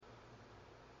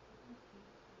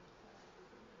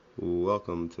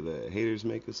Welcome to the Haters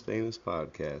Make Us Famous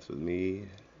podcast with me,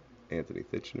 Anthony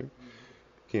Fitchner.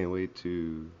 Can't wait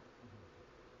to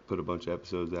put a bunch of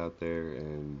episodes out there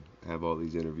and have all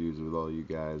these interviews with all you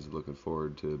guys. Looking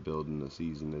forward to building a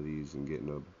season of these and getting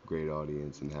a great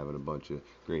audience and having a bunch of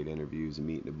great interviews and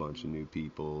meeting a bunch of new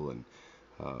people and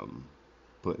um,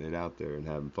 putting it out there and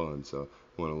having fun. So,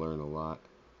 I want to learn a lot.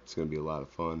 It's going to be a lot of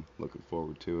fun. Looking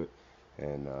forward to it,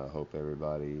 and hope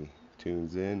everybody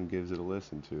tunes in and gives it a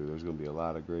listen to. There's going to be a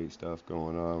lot of great stuff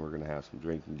going on. We're going to have some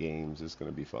drinking games. It's going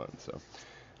to be fun. So,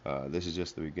 this is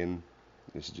just the beginning.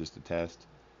 This is just a test,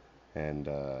 and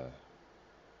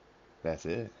that's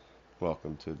it.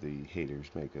 Welcome to the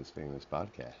Haters Make Us Famous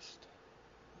podcast.